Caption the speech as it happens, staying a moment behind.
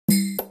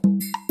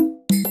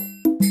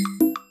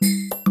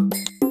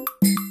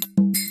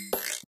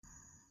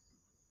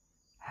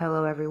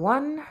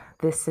everyone.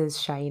 This is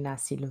Shaina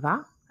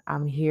Silva.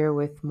 I'm here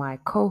with my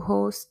co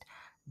host,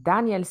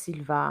 Daniel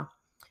Silva,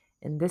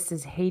 and this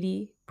is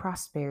Haiti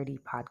Prosperity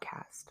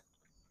Podcast.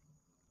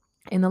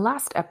 In the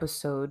last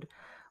episode,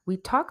 we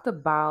talked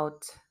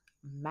about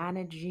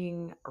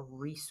managing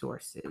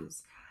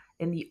resources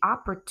and the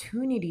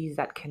opportunities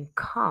that can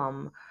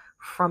come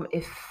from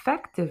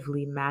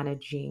effectively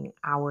managing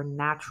our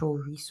natural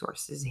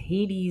resources.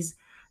 Haiti's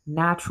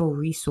natural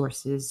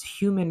resources,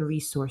 human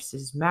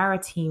resources,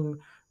 maritime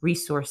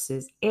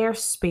resources,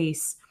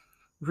 airspace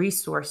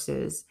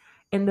resources,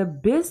 and the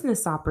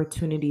business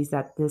opportunities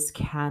that this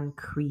can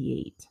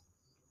create.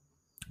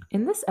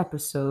 In this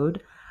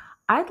episode,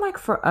 I'd like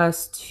for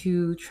us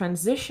to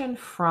transition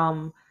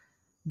from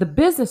the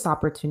business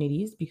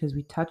opportunities, because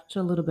we touched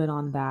a little bit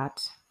on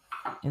that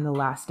in the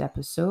last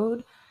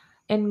episode,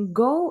 and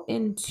go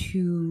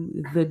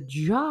into the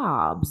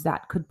jobs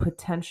that could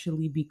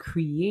potentially be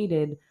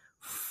created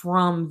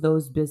from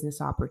those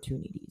business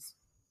opportunities.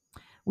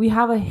 We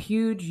have a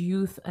huge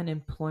youth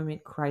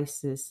unemployment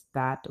crisis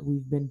that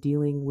we've been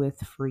dealing with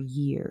for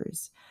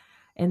years,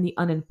 and the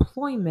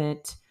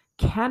unemployment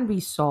can be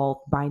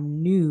solved by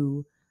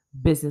new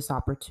business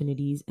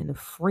opportunities in a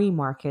free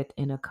market,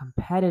 in a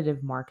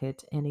competitive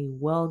market, in a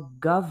well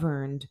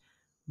governed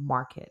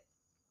market.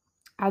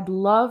 I'd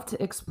love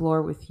to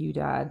explore with you,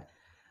 Dad,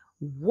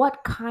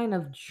 what kind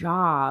of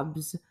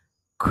jobs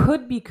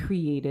could be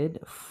created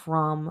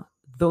from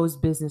those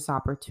business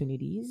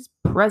opportunities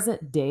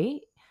present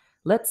day.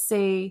 Let's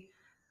say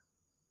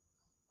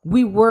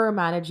we were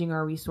managing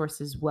our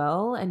resources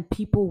well and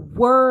people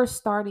were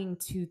starting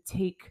to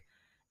take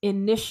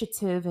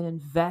initiative and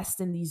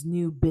invest in these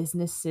new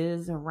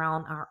businesses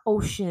around our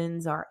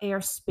oceans, our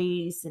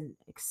airspace, and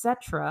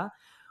etc.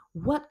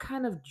 What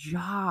kind of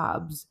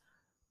jobs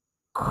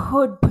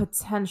could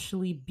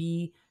potentially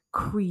be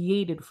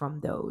created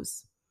from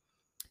those?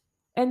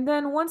 And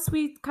then once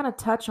we kind of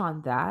touch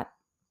on that,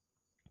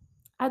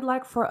 I'd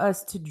like for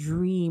us to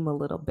dream a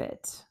little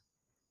bit,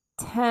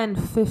 10,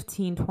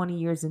 15, 20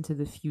 years into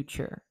the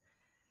future,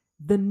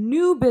 the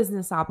new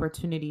business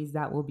opportunities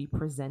that will be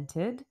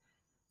presented,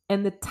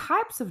 and the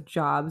types of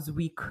jobs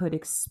we could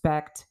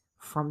expect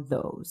from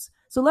those.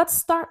 So let's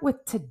start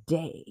with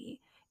today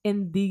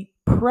and the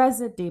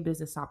present day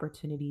business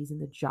opportunities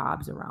and the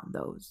jobs around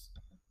those.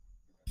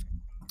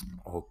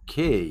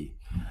 Okay.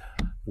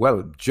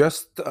 Well,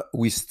 just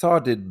we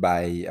started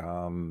by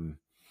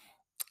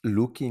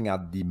looking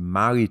at the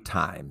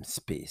maritime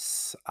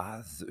space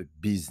as a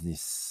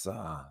business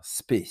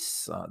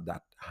space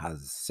that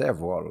has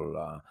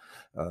several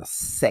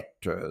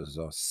sectors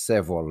or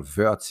several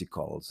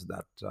verticals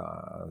that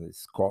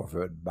is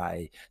covered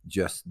by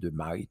just the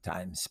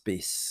maritime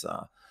space.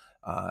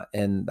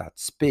 And that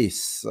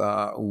space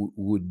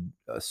would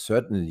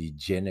certainly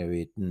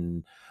generate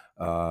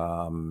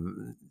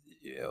um,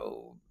 you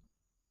know,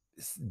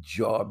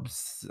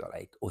 jobs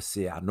like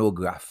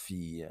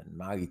oceanography and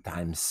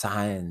maritime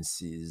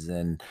sciences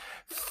and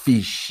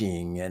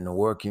fishing and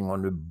working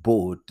on a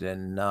boat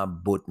and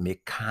boat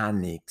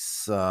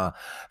mechanics. So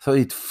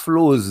it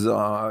flows,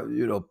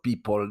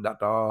 people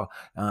that are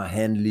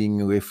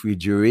handling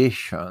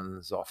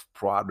refrigerations of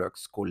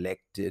products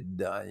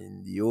collected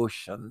in the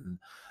ocean,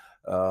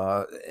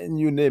 and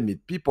you name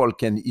it. People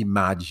can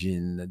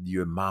imagine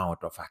the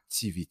amount of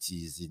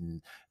activities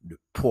in the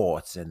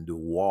ports and the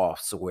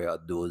wharfs where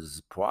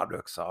those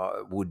products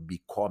would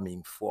be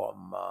coming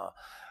from.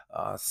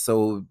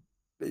 So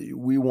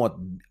we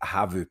won't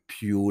have a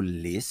pure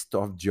list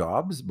of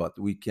jobs, but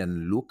we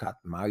can look at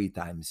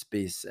maritime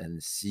space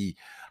and see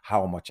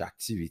how much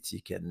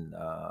activity can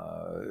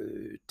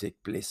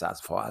take place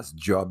as far as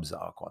jobs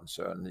are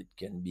concerned. It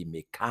can be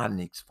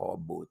mechanics for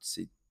boats.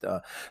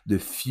 The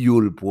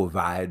fuel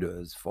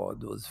providers for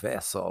those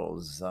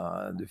vessels,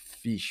 the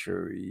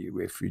fishery,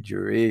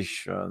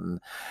 refrigeration,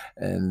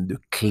 and the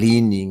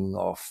cleaning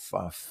of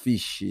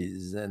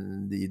fishes,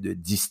 and the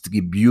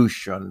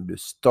distribution, the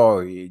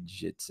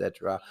storage,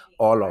 etc.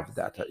 All of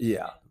that.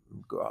 Yeah,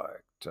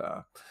 correct.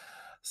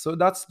 So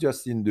that's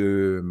just in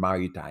the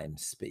maritime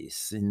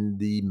space. In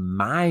the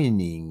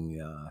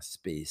mining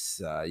space,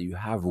 you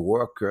have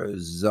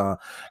workers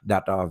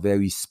that are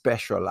very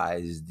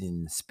specialized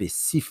in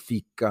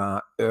specific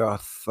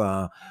earth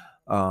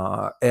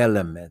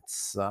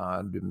elements,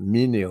 the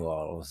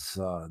minerals.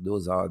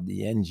 Those are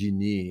the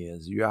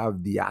engineers. You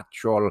have the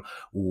actual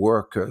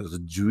workers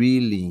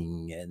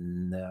drilling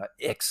and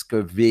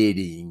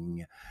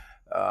excavating,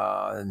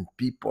 and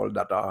people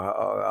that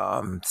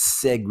are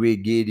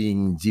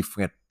segregating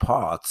different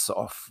parts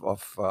of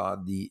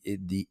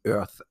the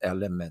earth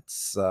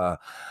elements, the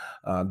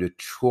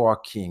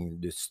trucking,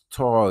 the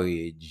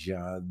storage,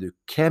 the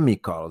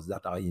chemicals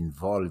that are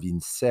involved in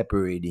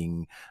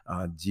separating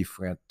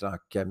different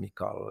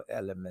chemical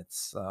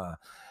elements.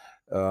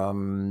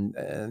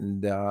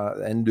 and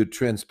the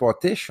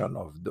transportation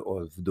of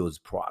those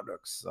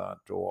products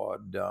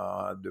toward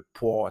the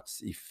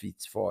ports, if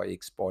it's for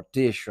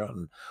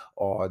exportation,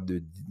 or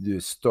the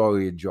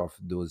storage of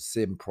those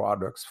same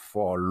products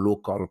for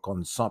local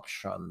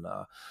consumption.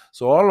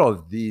 So all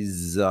of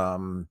these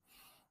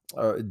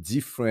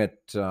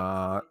different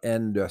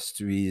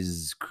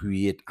industries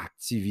create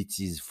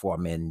activities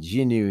from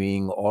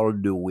engineering all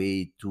the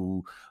way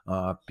to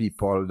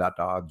people that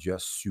are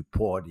just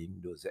supporting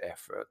those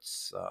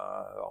efforts,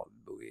 all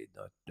the way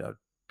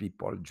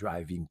people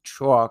driving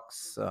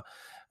trucks,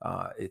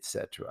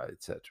 etc.,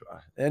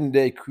 etc. And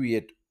they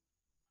create,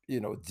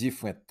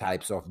 different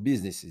types of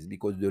businesses,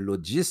 because the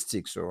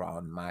logistics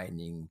around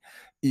mining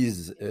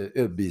is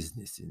a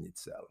business in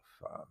itself.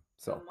 The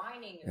So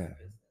mining is uh, a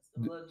business.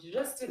 The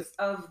logistics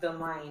of the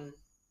mine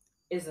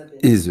is a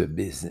is business. a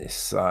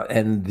business,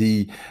 and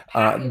the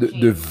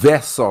Packaging.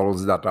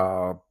 vessels that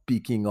are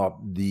picking up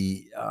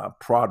the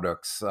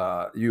products,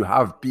 you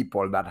have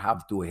people that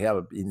have to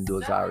help in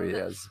those Selling the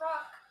areas,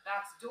 truck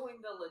that's doing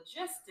the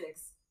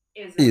logistics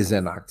is a is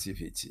an business.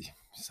 activity.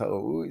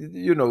 So,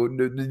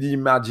 the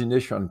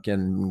imagination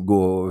can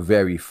go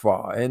very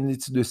far. And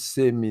it's the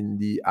same in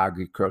the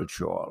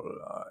agricultural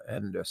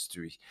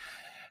industry.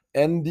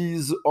 And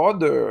these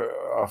other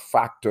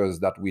factors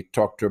that we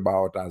talked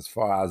about, as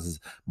far as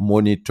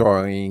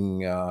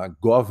monitoring,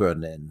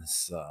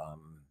 governance,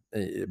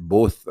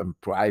 both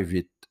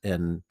private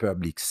and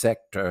public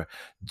sector,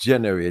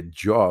 generate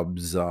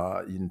jobs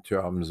in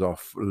terms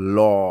of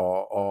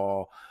law,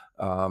 or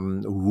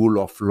rule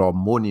of law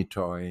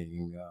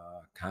monitoring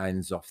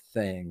kinds of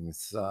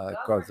things,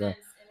 because Governance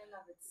in and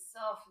of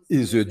itself is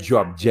a is a business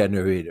job activity.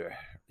 generator.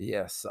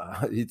 Yes,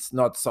 it's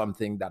not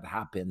something that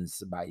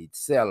happens by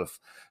itself,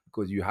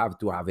 because you have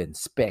to have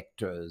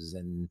inspectors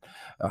and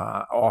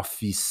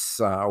office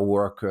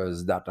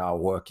workers that are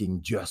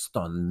working just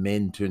on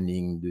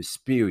maintaining the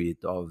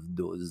spirit of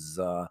those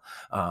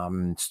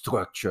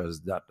structures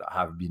that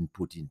have been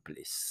put in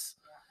place.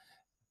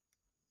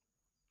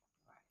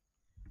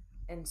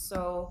 And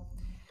so,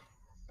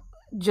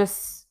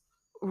 just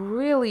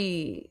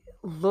really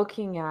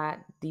looking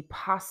at the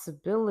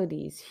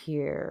possibilities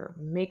here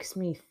makes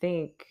me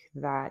think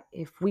that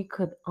if we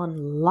could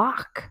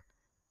unlock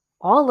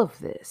all of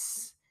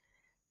this,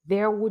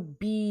 there would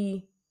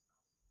be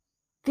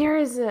there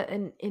is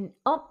an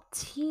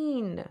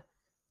upteen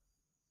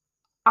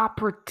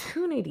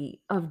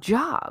opportunity of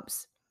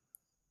jobs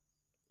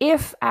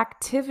if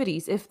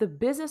the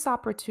business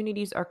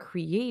opportunities are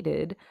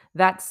created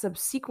that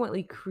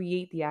subsequently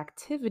create the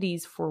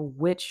activities for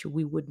which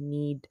we would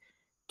need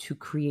to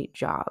create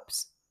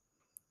jobs.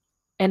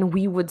 And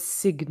we would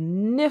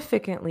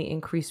significantly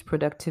increase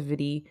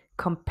productivity,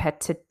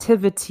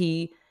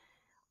 competitivity,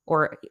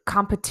 or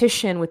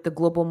competition with the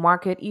global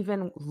market,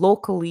 even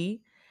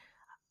locally,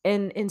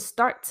 and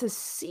start to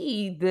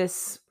see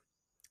this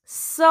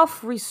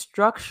self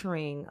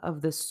restructuring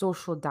of the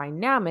social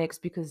dynamics,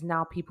 because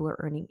now people are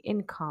earning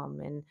income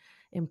and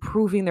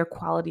improving their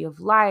quality of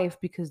life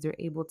because they're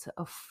able to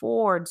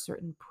afford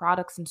certain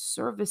products and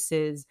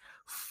services,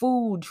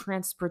 food,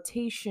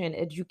 transportation,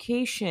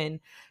 education.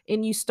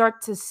 And you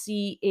start to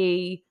see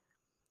a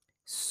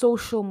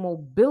social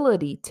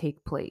mobility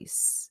take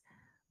place,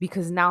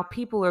 because now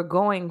people are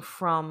going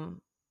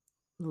from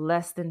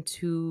less than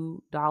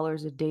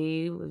 $2 a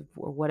day, or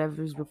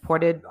whatever is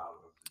reported,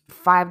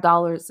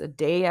 $5 a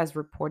day as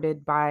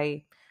reported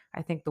by,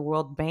 I think, the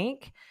World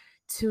Bank,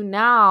 to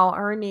now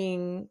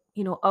earning,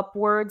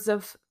 upwards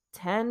of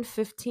 10,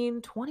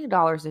 15,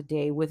 $20 a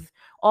day, with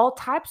all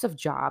types of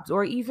jobs,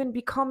 or even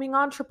becoming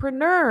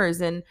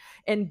entrepreneurs and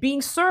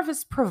being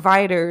service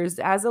providers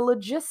as a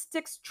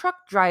logistics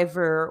truck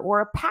driver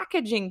or a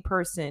packaging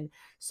person.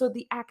 So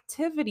the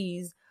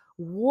activities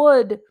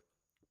would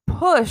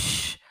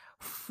push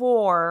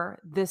for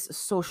this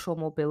social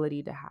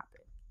mobility to happen.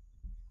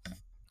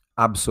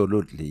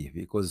 Absolutely,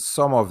 because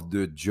some of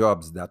the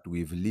jobs that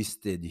we've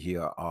listed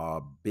here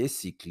are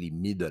basically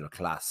middle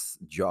class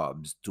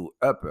jobs to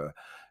upper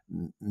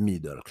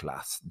middle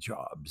class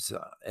jobs.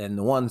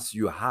 And once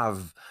you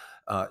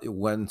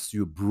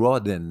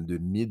broaden the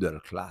middle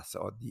class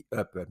or the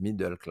upper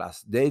middle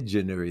class, they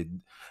generate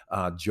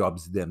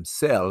jobs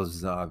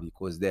themselves,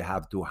 because they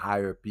have to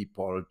hire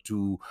people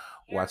to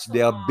Hair watch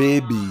their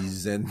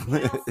babies, salons, and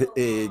nail salons.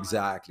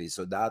 exactly.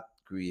 So that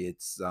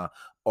creates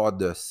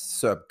other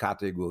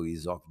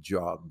subcategories of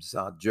jobs,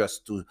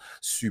 just to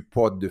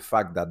support the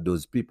fact that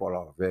those people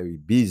are very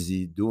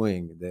busy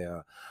doing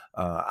their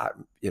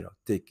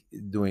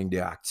doing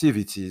their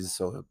activities,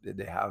 so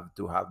they have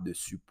to have the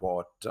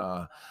support,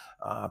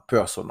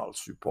 personal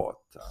support.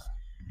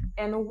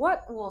 And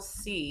what we'll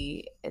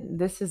see, and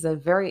this is a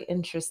very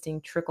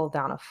interesting trickle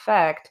down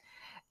effect,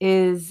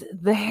 is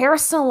the hair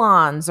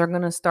salons are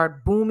going to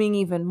start booming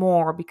even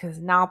more, because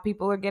now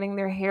people are getting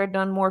their hair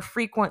done more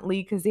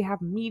frequently because they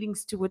have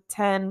meetings to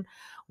attend,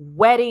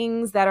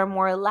 weddings that are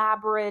more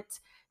elaborate,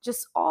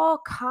 just all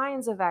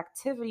kinds of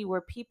activity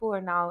where people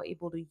are now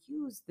able to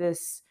use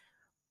this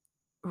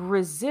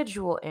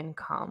residual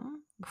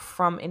income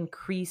from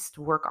increased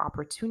work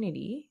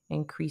opportunity,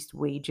 increased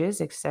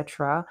wages,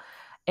 etc.,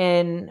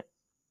 and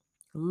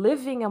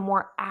living a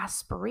more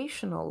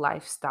aspirational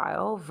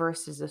lifestyle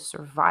versus a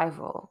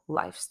survival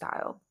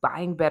lifestyle,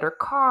 buying better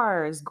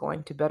cars,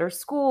 going to better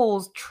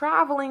schools,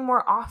 traveling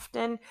more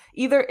often,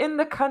 either in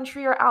the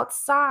country or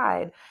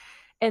outside.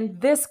 And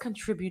this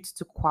contributes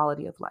to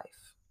quality of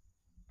life.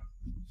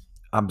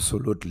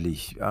 Absolutely.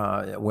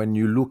 When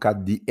you look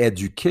at the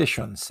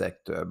education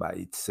sector by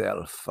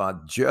itself,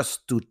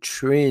 just to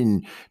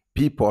train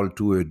people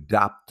to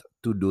adapt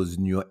to those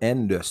new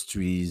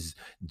industries,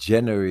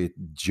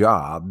 generate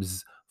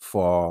jobs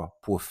for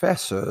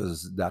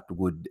professors that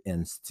would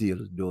instill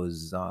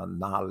those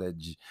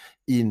knowledge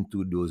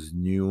into those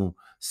new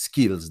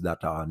skills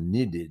that are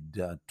needed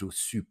to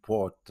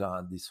support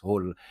this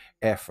whole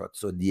effort.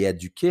 So the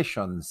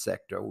education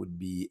sector would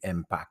be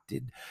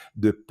impacted.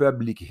 The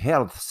public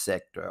health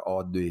sector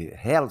or the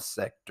health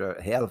sector,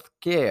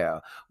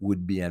 healthcare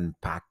would be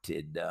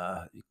impacted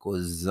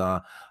because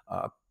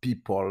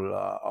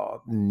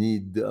people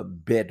need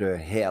better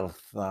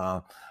health.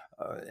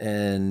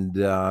 And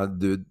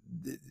the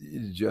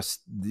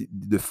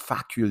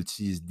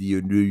faculties, the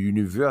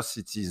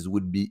universities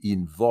would be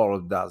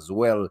involved as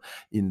well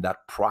in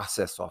that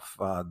process of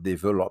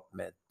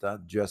development,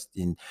 just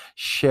in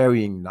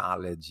sharing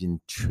knowledge,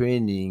 in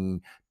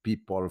training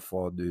people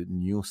for the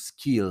new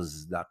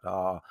skills that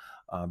are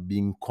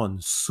being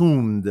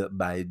consumed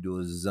by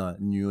those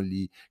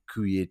newly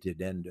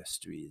created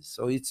industries.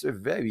 So it's a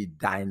very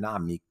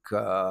dynamic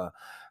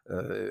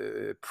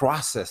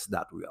process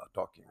that we are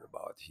talking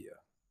about here.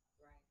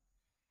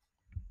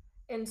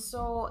 And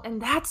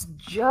that's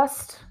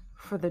just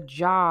for the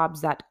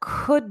jobs that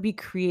could be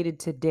created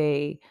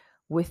today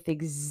with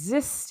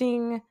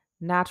existing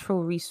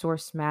natural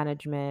resource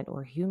management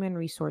or human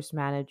resource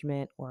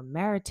management or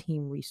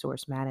maritime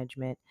resource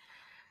management.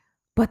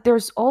 But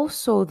there's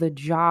also the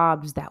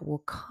jobs that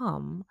will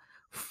come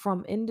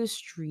from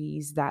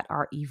industries that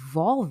are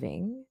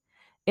evolving,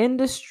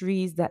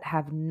 industries that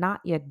have not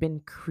yet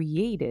been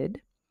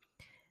created,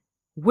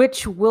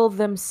 which will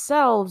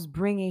themselves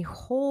bring a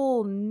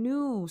whole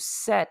new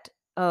set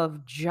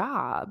of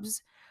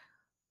jobs,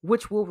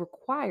 which will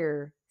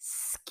require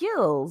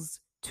skills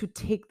to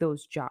take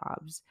those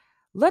jobs.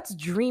 Let's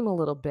dream a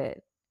little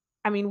bit.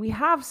 I mean, we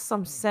have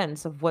some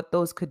sense of what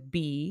those could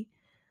be,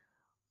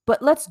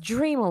 but let's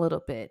dream a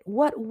little bit.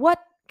 What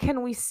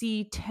can we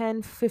see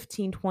 10,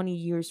 15, 20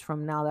 years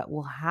from now that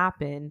will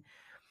happen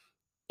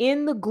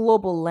in the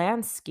global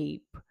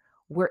landscape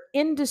where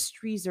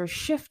industries are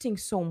shifting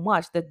so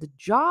much that the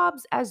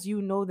jobs as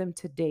you know them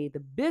today, the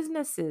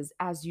businesses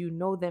as you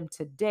know them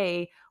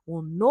today,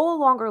 will no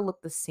longer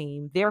look the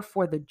same.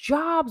 Therefore, the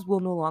jobs will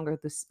no longer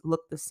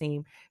look the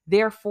same.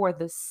 Therefore,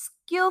 the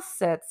skill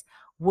sets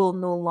will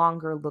no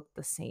longer look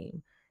the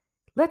same.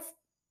 Let's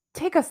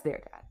take us there,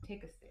 Dad.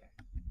 Take us there.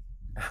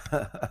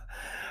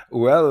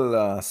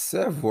 Well,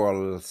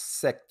 several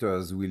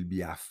sectors will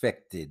be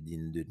affected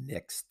in the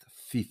next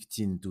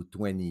 15 to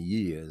 20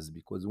 years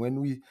because when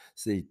we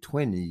say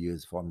 20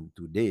 years from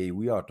today,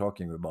 we are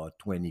talking about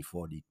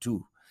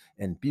 2042.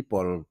 And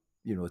people,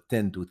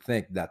 tend to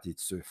think that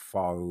it's a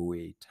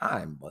faraway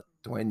time, but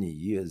 20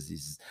 years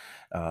is,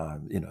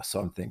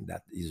 something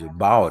that is That's just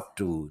about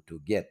to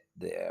get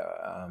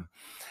there.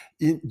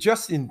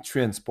 Just in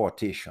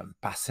transportation,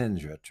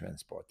 passenger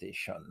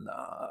transportation,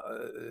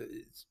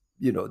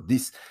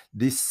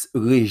 this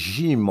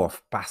regime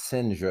of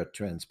passenger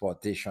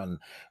transportation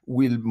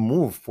will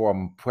move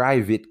from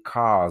private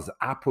cars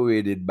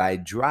operated by a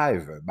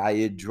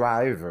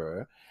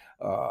driver,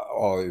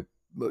 or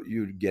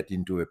you get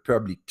into a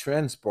public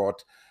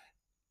transport,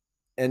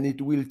 and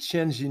it will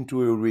change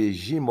into a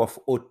regime of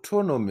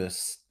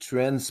autonomous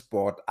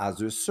transport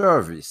as a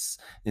service.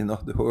 In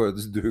other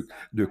words,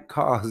 the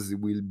cars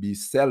will be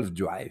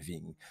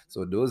self-driving.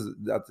 So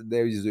that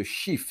there is a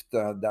shift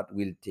that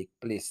will take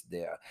place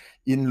there.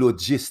 In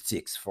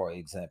logistics, for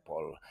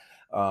example,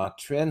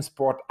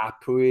 transport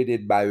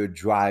operated by a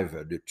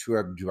driver, the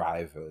truck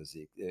drivers,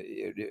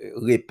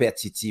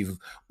 repetitive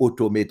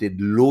automated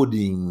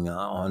loading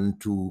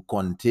onto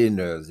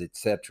containers,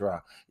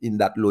 etc. In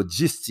that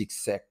logistics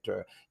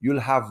sector,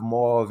 you'll have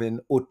more of an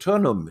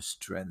autonomous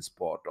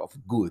transport of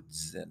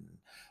goods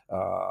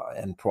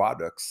and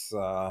products.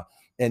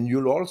 And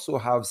you'll also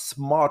have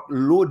smart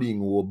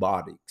loading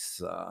robotics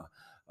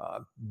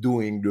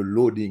doing the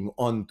loading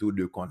onto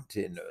the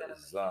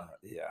containers.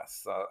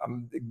 Yes,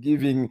 I'm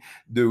giving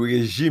the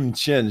regime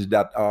change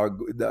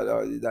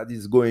that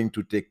is going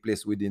to take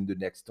place within the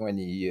next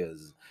 20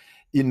 years.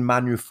 In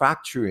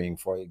manufacturing,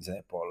 for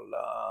example,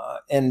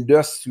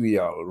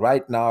 industrial.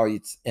 Right now,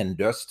 it's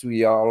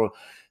industrial.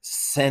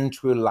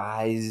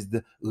 centralized,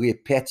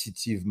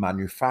 repetitive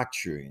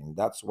manufacturing.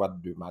 That's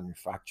what the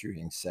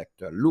manufacturing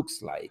sector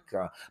looks like.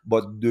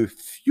 But the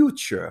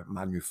future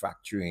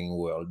manufacturing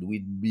world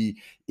will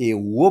be a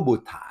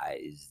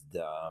robotized,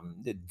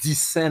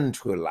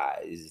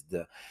 decentralized,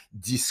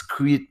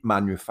 discrete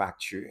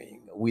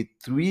manufacturing with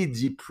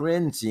 3D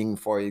printing,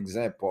 for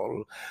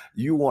example.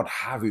 You won't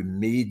have a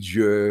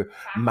major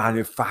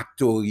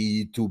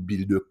manufactory to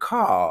build a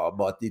car,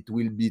 but it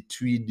will be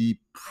 3D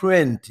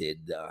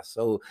printed.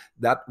 So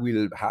that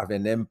will have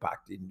an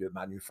impact in the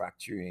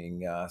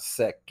manufacturing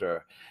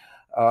sector.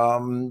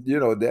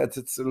 That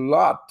it's a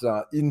lot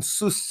in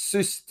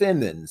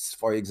sustenance,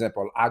 for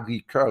example,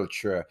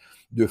 agriculture,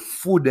 the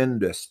food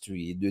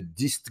industry, the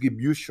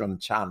distribution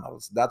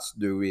channels. That's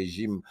the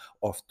regime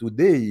of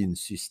today in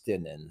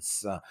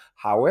sustenance.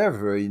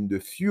 However, in the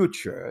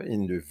future,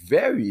 in the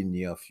very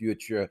near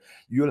future,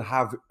 you'll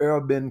have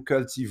urban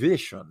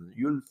cultivation.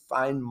 You'll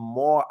find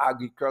more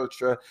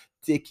agriculture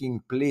taking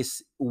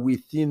place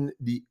within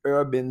the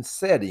urban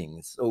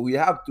settings. So we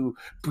have to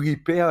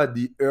prepare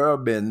the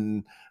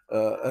urban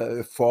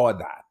for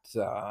that.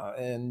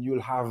 And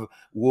you'll have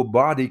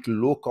robotic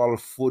local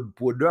food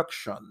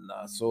production.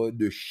 So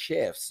the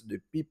chefs, the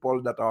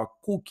people that are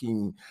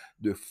cooking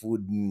the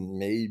food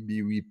may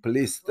be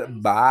replaced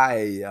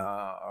by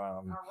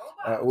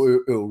a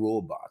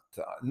robot.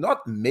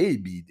 Not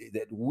maybe,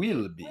 that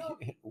will be,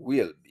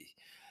 will be.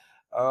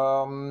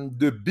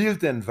 The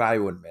built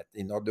environment,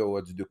 in other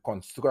words, the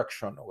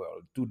construction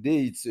world.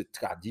 Today, it's a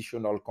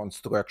traditional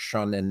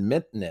construction and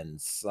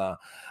maintenance,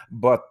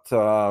 but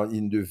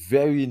in the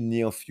very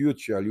near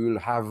future, you'll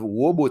have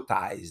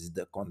robotized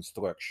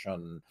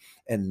construction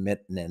and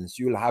maintenance.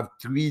 You'll have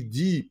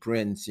 3D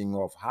printing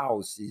of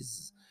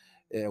houses.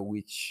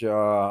 Which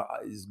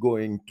is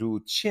going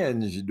to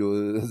change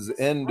those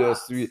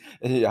industries.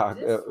 Yeah,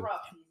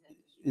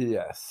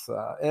 yes,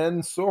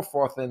 and so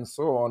forth and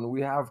so on.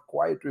 We have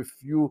quite a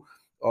few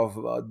of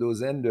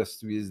those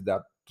industries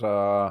that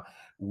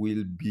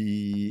will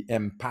be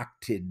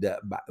impacted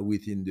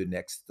within the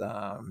next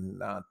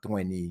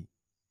 20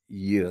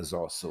 years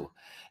or so.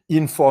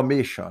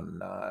 Information,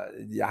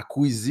 the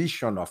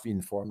acquisition of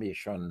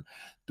information.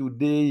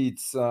 Today,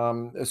 it's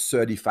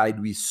certified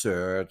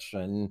research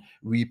and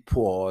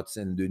reports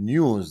and the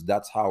news.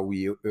 That's how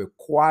we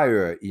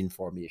acquire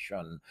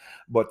information.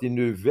 But in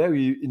the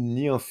very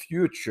near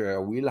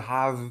future, we'll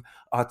have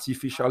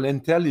artificial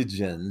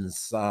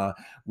intelligence,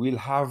 we'll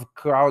have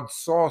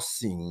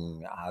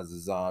crowdsourcing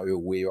as a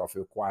way of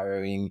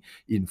acquiring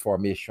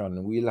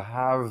information. We'll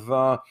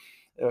have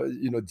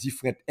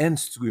different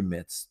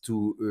instruments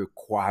to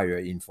acquire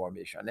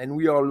information, and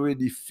we are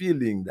already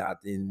feeling that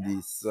in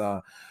this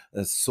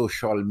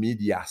social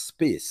media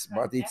space,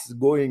 but it's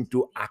going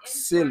to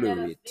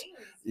accelerate.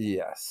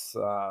 Yes,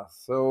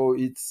 so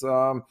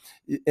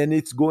and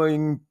it's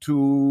going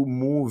to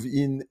move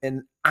in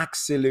an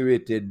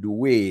accelerated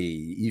way,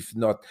 if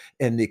not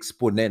an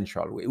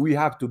exponential way. We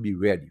have to be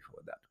ready for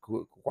that,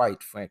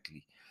 quite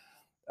frankly.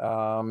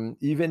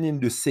 Even in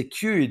the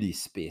security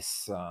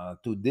space.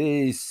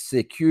 Today,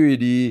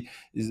 security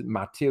is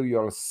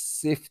material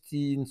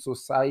safety in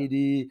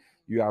society.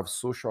 You have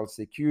social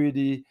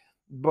security.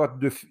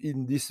 But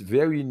in this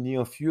very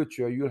near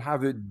future, you'll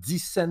have a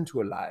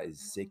decentralized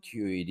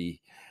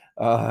security.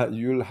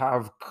 You'll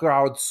have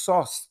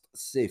crowdsourced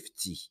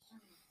safety.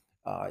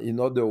 In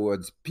other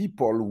words,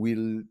 people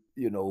will,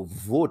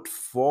 vote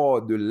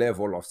for the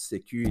level of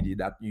security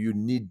that you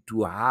need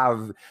to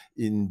have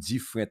in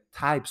different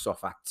types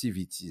of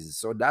activities.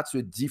 So that's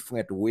a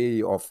different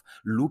way of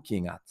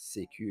looking at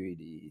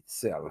security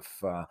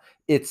itself,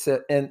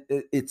 and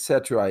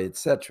etc.,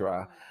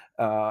 etc.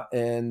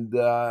 And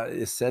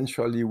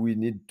essentially, we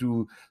need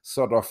to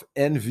sort of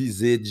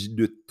envisage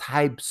the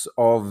types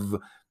of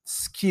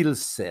skill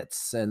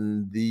sets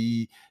and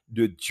the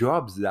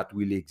jobs that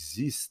will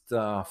exist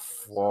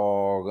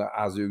for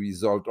as a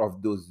result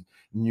of those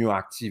new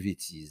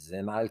activities.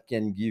 And I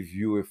can give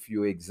you a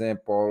few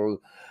examples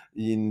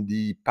in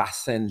the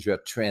passenger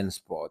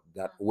transport,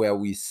 that where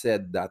we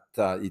said that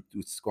it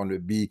was going to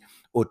be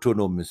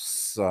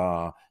autonomous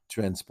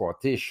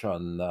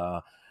transportation.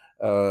 Uh,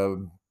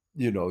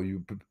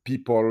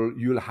 People,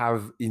 you'll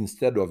have,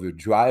 instead of a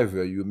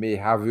driver, you may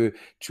have a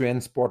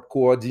transport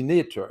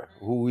coordinator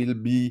who will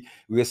be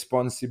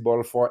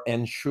responsible for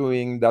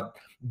ensuring that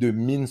the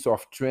means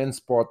of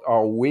transport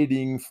are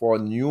waiting for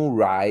new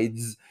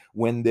rides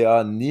when they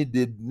are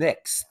needed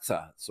next.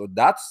 So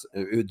that's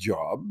a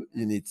job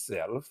in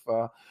itself.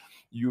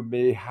 You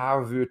may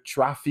have a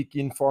traffic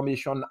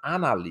information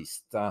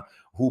analyst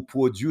who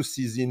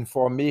produces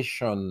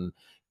information,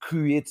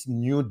 creates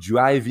new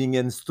driving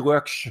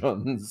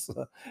instructions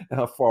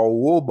for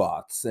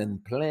robots,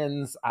 and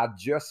plans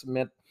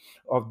adjustment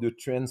of the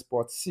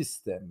transport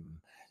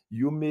system.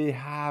 You may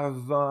have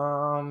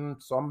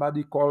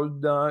somebody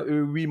called a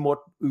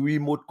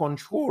remote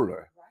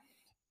controller.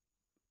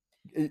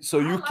 So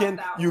I like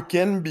that you one.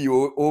 can be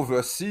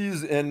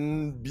overseas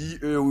and be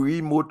a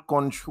remote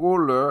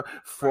controller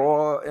Right.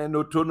 for an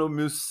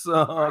autonomous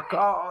Right.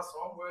 car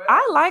somewhere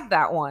I else. like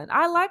that one.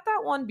 I like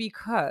that one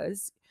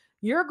because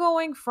you're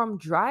going from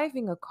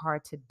driving a car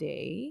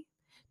today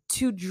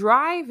to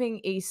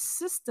driving a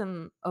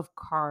system of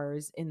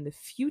cars in the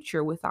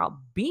future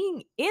without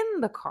being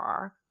in the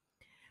car,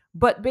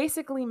 but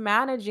basically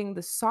managing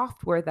the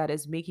software that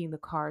is making the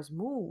cars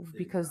move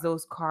because Exactly.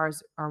 those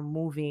cars are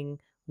moving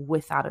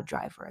without a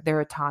driver.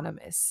 They're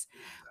autonomous.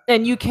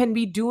 And Exactly. you can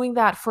be doing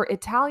that for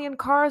Italian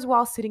cars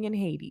while sitting in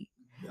Haiti.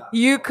 That's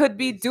You right. could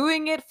be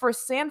doing it for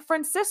San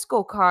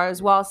Francisco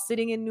cars while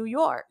sitting in New Yeah,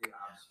 York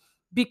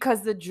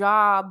because the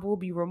job will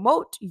be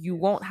remote. You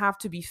won't yes. have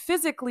to be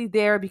physically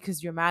there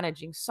because you're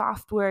managing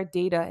software,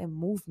 data, and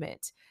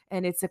movement.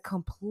 And it's a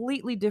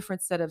completely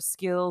different set of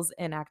skills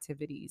and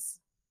activities.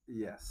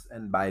 Yes,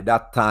 and by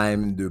that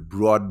time, the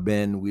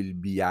broadband will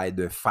be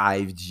either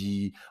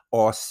 5G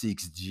or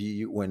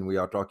 6G when we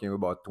are talking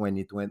about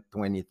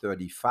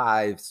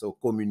 2035. So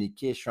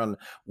communication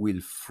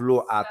will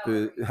flow at,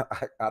 Accelerate.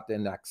 at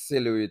an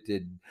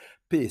accelerated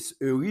pace.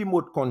 A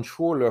remote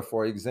controller,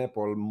 for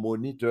example,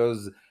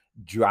 monitors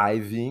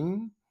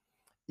driving,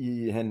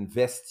 he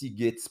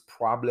investigates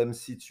problem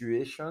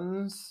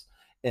situations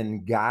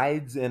and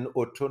guides an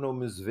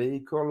autonomous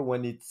vehicle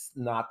when it's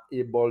not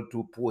able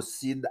to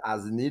proceed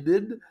as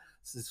needed.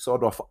 It's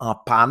sort of a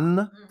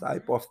pan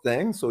type Mhm. of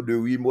thing. So the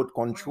remote Remote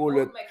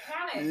controller,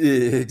 mechanic.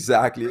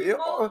 exactly.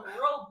 Remote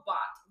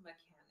robot mechanic.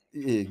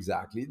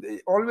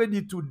 Exactly.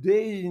 Already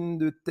today in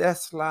the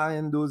Tesla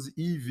and those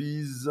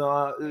EVs,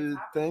 It's happening.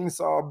 things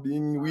are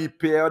being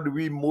repaired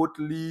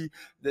remotely.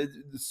 The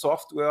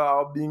software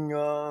are being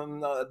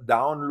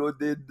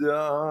downloaded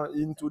To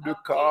into the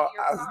update car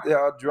your as they car.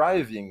 are Right.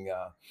 driving.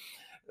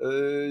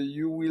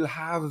 You will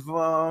have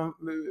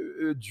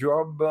a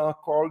job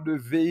called a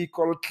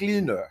vehicle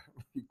cleaner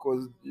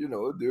because you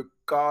know the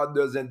car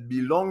doesn't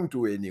belong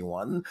to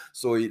anyone,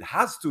 so it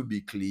has to be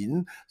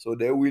clean. So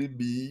there will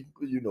be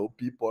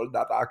people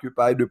that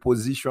occupy the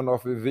position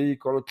of a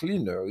vehicle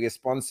cleaner,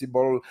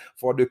 responsible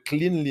for the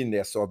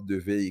cleanliness of the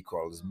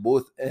vehicles,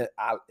 both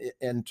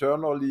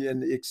internally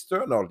and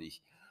externally.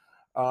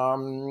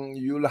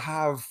 You'll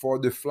have for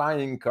the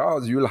flying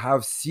cars, you'll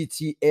have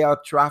city air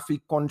traffic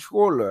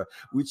controller,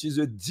 which is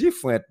a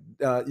different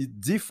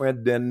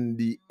than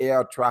the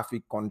air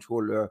traffic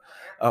controller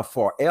For airplanes.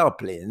 for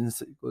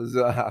airplanes, because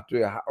at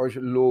a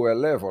lower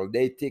level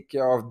they take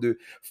care of the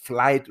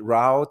flight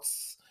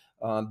routes,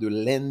 the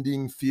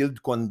landing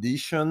field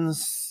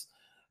conditions,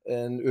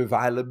 and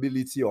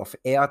availability of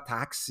air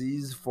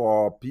taxis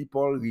for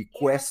people Air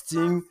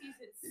requesting. taxis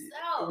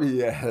itself.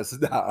 Yes,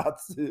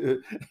 that's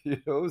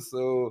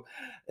so.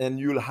 And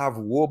you'll have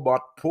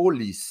robot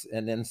police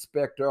and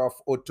inspector of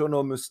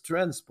autonomous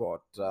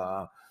transport.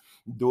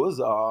 Those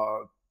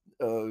are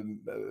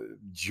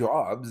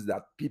jobs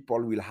that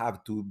people will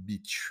have to be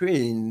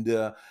trained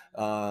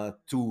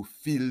to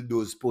fill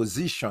those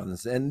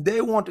positions, and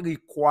they won't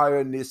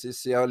require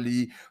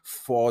necessarily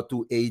 4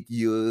 to 8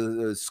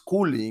 years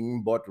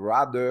schooling, but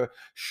rather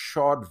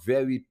short,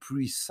 very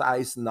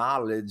precise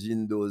knowledge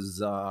in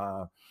those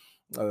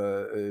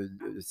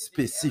Activity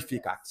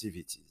specific areas.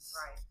 activities.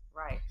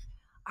 Right, right.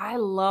 I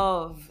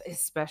love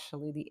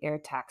especially the air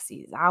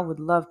taxis. I would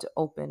love to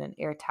open an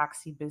air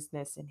taxi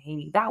business in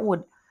Haiti. That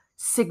would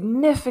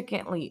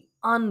significantly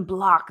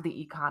unblock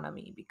the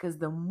economy because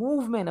the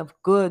movement of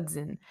goods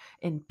and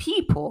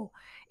people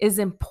is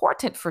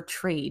important for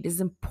trade, is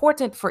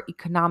important for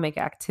economic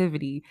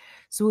activity.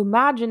 So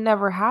imagine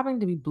never having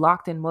to be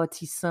blocked in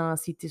Motissan,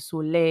 Cité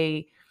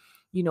Soleil,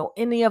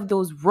 any of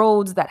those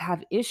roads that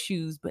have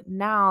issues, but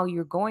now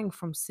you're going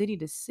from city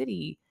to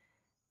city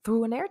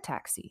through an air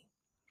taxi.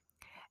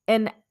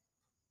 And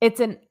it's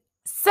an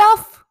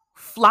self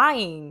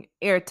flying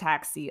air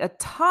taxi,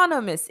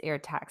 autonomous air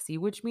taxi,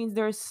 which means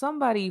there's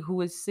somebody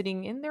who is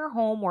sitting in their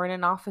home or in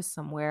an office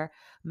somewhere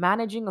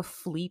managing a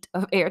fleet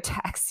of air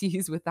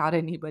taxis without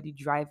anybody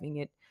driving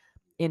it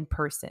in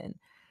person.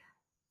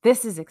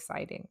 This is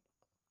exciting.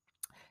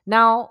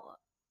 Now,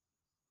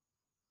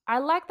 I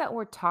like that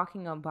we're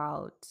talking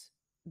about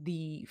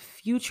the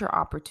future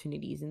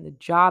opportunities and the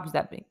jobs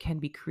that can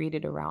be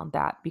created around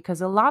that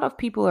because a lot of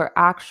people are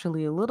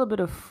actually a little bit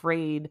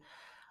afraid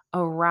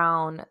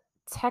around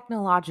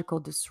technological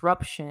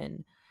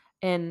disruption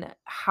and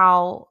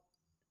how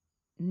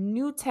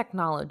new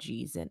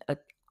technologies and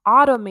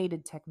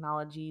automated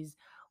technologies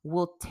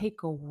will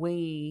take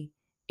away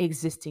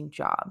existing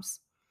jobs.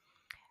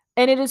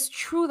 And it is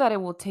true that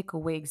it will take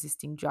away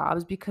existing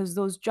jobs because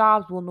those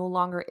jobs will no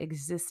longer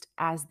exist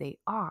as they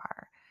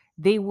are.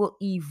 They will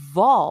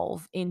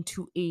evolve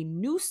into a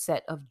new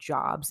set of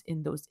jobs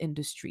in those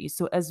industries.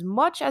 So, as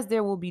much as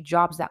there will be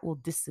jobs that will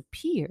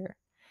disappear,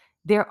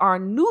 there are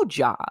new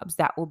jobs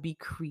that will be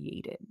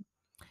created.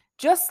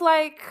 Just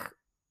like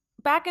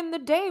back in the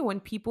day when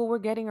people were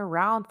getting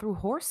around through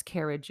horse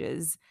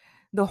carriages,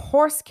 the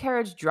horse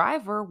carriage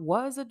driver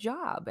was a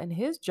job and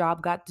his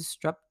job got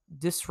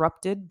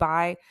disrupted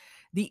by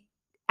the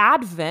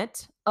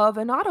advent of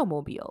an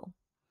automobile.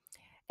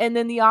 And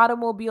then the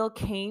automobile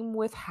came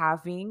with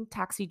having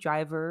taxi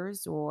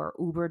drivers or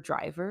Uber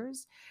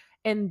drivers.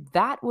 And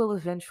that will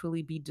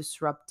eventually be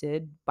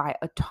disrupted by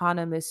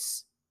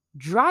autonomous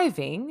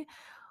driving,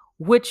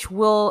 which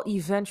will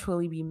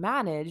eventually be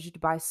managed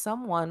by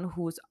someone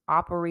who's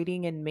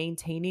operating and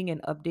maintaining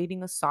and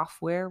updating a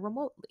software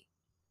remotely.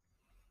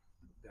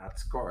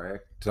 That's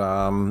correct.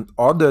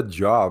 Other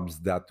jobs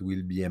that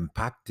will be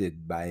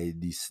impacted by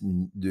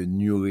the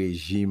new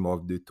regime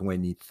of the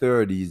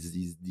 2030s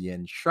is the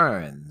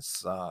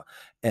insurance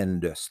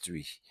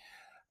industry.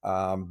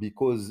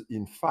 Because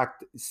in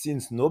fact,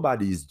 since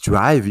nobody is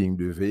driving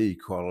the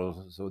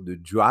vehicle, so the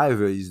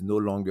driver is no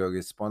longer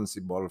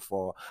responsible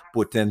for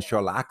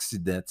potential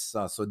accidents.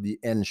 So the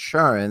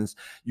insurance,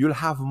 you'll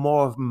have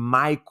more of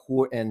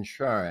micro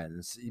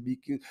insurance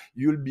because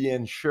you'll be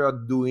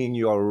insured doing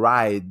your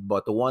ride,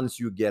 but once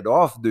you get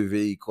off the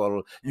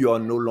vehicle, you are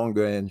no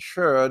longer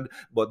insured,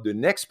 but the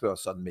next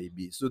person may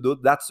be. So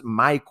that's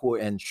micro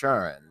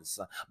insurance.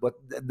 But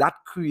that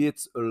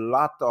creates a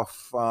lot of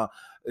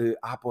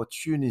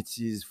opportunities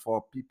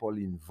for people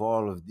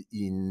involved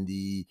in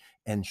the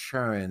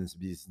insurance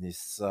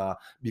business,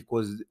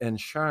 because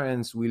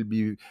insurance will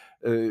be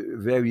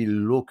very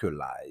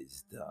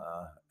localized,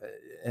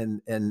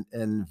 and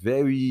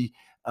very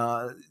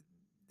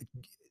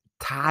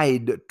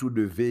tied to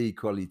the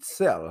vehicle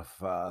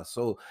itself.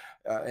 So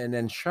an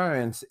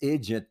insurance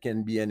agent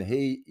can be in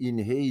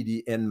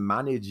Haiti and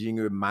managing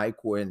a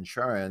micro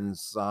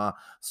insurance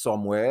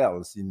somewhere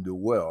else in the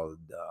world,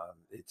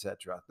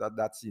 etc.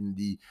 That's in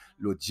the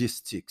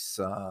logistics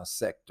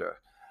sector.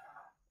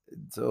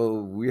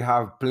 So we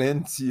have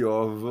plenty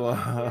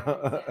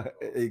of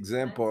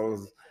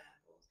examples.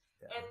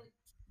 And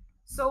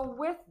so,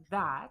 with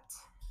that,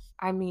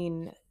 I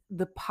mean,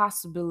 the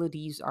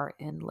possibilities are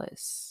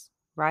endless,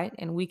 right?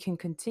 And we can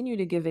continue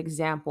to give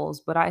examples,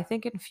 but I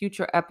think in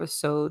future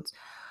episodes,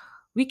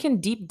 we can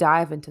deep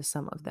dive into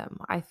some of them.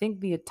 I think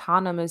the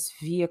autonomous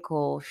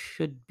vehicle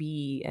should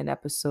be an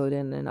episode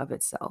in and of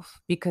itself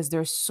because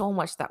there's so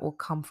much that will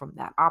come from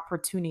that: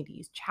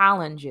 opportunities,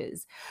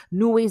 challenges,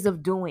 new ways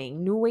of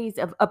doing, new ways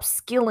of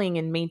upskilling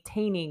and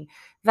maintaining.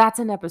 That's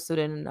an episode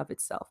in and of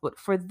itself. But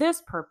for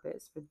this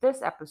purpose, for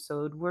this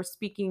episode, we're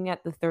speaking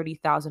at the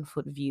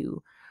 30,000-foot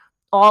view,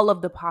 all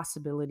of the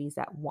possibilities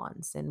at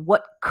once and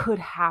what could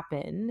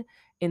happen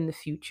in the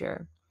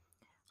future.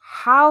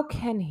 How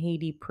can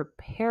Haiti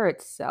prepare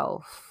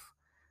itself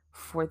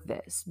for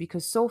this?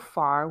 Because so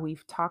far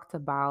we've talked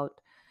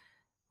about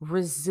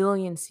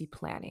resiliency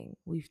planning,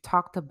 we've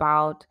talked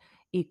about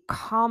a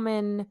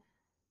common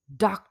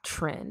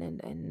doctrine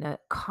and a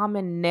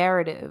common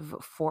narrative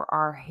for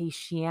our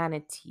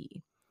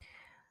Haitianity.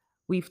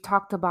 We've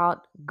talked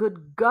about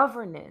good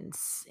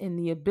governance and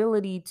the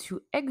ability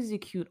to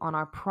execute on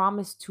our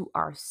promise to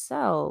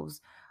ourselves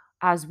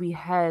as we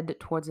head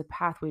towards a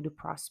pathway to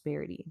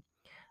prosperity.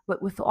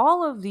 But with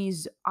all of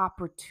these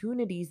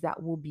opportunities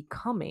that will be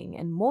coming,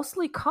 and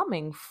mostly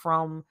coming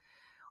from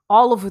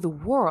all over the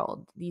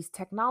world, these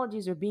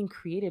technologies are being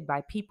created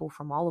by people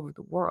from all over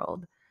the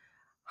world.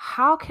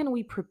 How can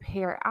we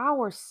prepare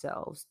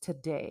ourselves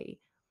today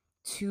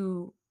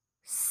to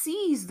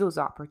seize those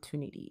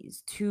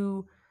opportunities,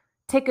 to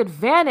take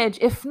advantage,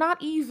 if not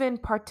even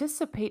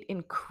participate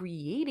in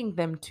creating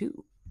them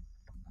too?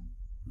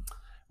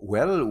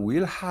 Well,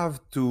 we'll have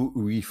to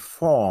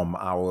reform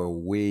our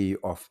way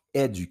of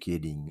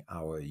educating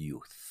our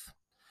youth.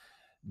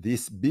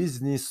 This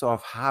business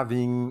of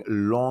having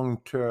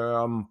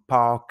long-term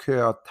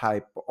Parker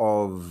type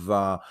of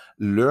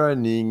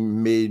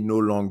learning may no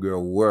longer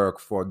work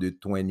for the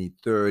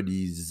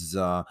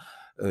 2030s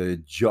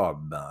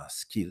job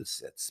skill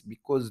sets,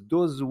 because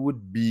those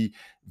would be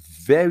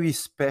very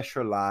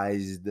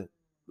specialized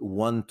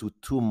 1 to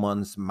 2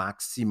 months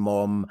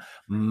maximum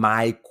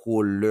micro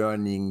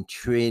learning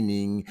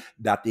training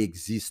that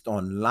exist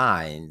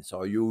online.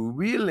 So your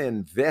real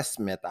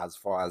investment as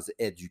far as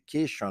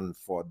education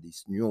for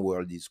this new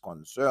world is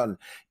concerned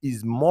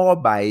is more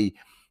by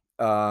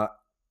uh,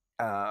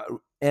 uh,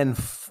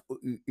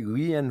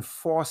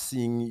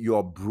 reinforcing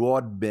your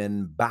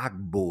broadband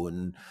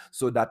backbone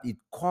so that it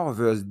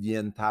covers the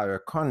entire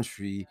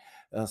country,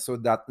 so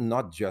that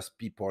not just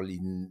people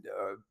in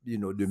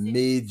the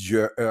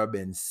major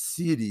urban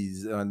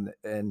cities and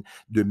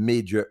the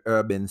major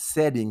urban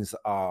settings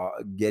are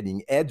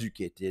getting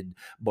educated,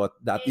 but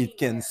that it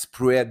can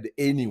spread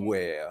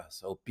anywhere.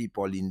 So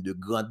people in the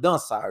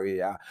Grandance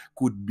area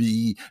could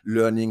be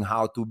learning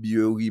how to be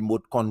a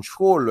remote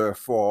controller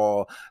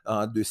for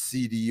the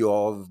city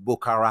of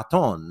Boca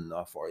Raton,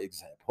 for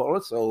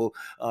example. So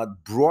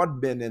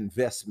broadband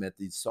investment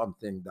is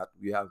something that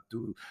we have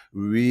to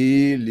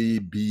really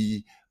be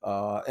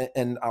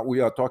and we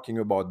are talking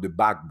about the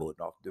backbone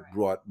of the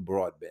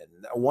broadband.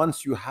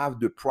 Once you have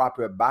the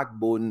proper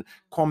backbone,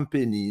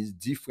 companies,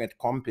 different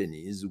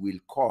companies will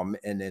come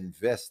and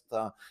invest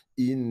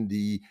in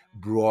the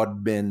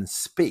broadband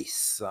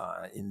space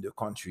in the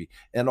country,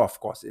 and of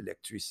course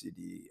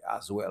electricity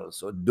as well.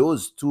 So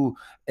those two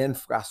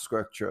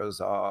infrastructures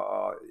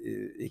are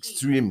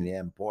extremely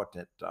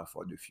important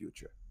for the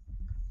future.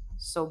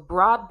 So,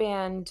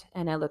 broadband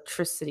and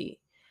electricity.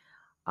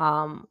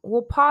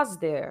 We'll pause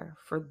there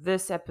for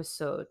this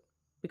episode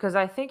because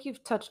I think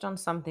you've touched on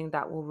something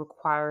that will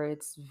require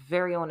its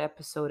very own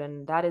episode,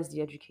 and that is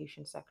the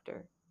education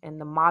sector and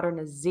the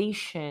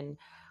modernization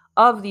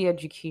of the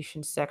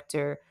education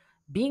sector,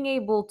 being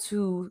able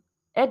to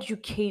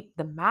educate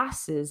the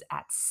masses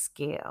at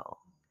scale.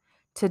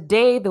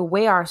 Today, the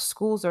way our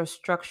schools are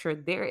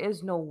structured, there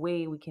is no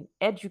way we can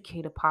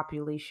educate a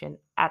population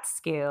at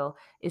scale,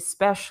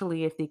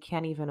 especially if they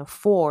can't even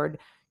afford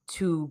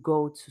to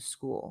go to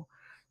school.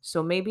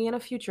 So, maybe in a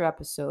future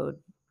episode,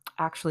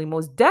 actually,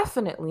 most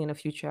definitely in a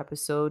future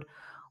episode,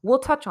 we'll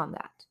touch on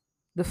that,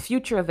 the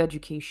future of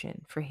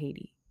education for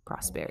Haiti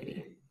prosperity.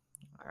 Okay.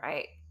 All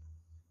right.